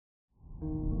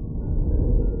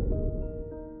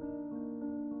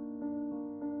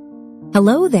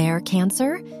Hello there,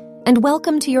 Cancer, and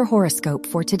welcome to your horoscope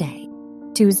for today,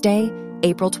 Tuesday,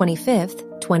 April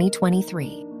 25th,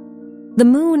 2023. The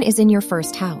moon is in your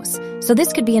first house, so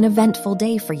this could be an eventful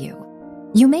day for you.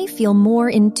 You may feel more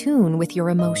in tune with your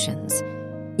emotions.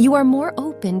 You are more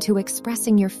open to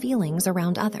expressing your feelings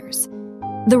around others.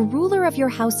 The ruler of your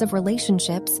house of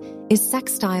relationships is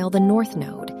sextile the North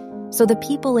Node, so the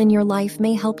people in your life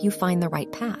may help you find the right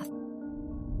path.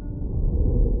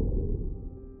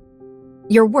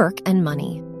 Your work and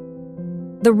money.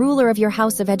 The ruler of your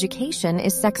house of education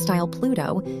is sextile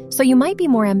Pluto, so you might be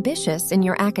more ambitious in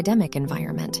your academic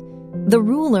environment. The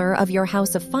ruler of your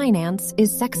house of finance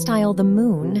is sextile the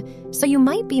moon, so you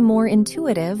might be more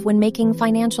intuitive when making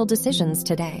financial decisions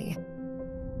today.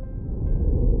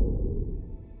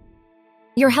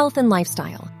 Your health and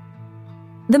lifestyle.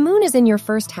 The moon is in your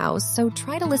first house, so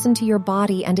try to listen to your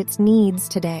body and its needs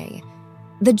today.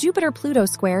 The Jupiter-Pluto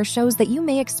square shows that you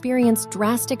may experience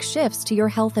drastic shifts to your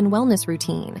health and wellness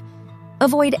routine.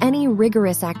 Avoid any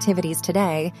rigorous activities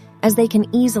today, as they can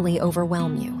easily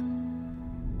overwhelm you.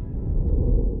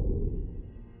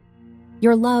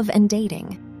 Your love and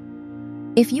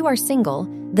dating. If you are single,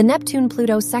 the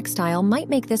Neptune-Pluto sextile might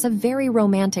make this a very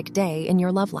romantic day in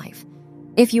your love life.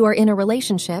 If you are in a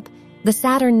relationship, the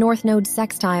Saturn-North Node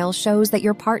sextile shows that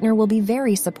your partner will be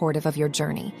very supportive of your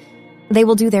journey. They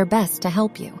will do their best to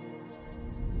help you.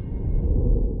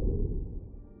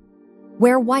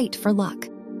 Wear white for luck.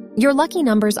 Your lucky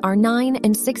numbers are 9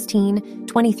 and 16,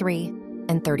 23,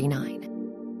 and 39.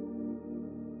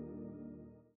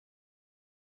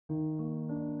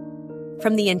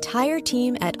 From the entire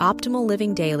team at Optimal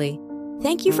Living Daily,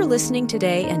 thank you for listening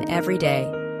today and every day.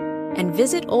 And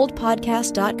visit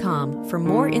oldpodcast.com for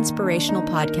more inspirational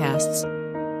podcasts.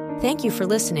 Thank you for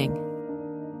listening.